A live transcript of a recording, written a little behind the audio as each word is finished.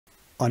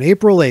On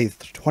April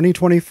 8th,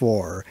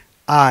 2024,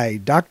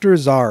 I, Dr.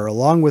 Czar,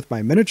 along with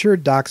my miniature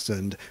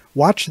dachshund,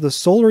 watched the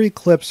solar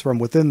eclipse from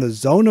within the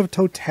zone of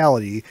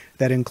totality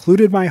that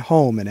included my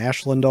home in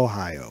Ashland,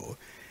 Ohio.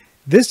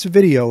 This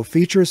video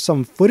features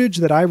some footage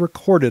that I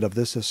recorded of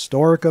this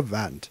historic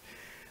event.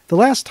 The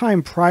last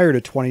time prior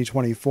to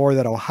 2024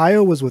 that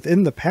Ohio was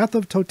within the path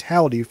of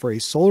totality for a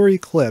solar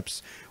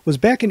eclipse was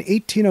back in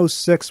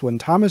 1806 when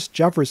Thomas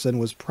Jefferson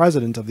was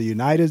President of the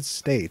United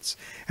States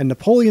and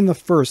Napoleon I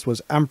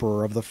was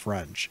Emperor of the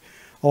French.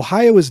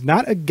 Ohio is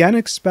not again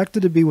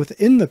expected to be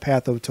within the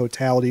path of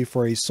totality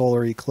for a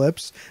solar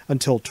eclipse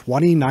until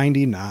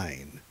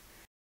 2099.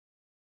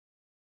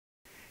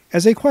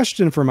 As a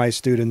question for my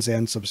students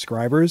and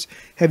subscribers,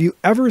 have you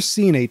ever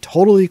seen a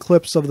total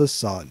eclipse of the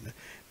sun?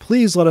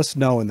 Please let us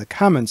know in the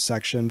comments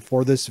section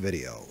for this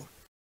video.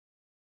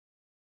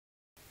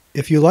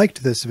 If you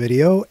liked this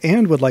video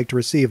and would like to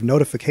receive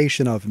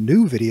notification of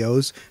new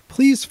videos,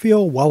 please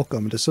feel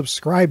welcome to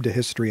subscribe to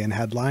History and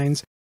Headlines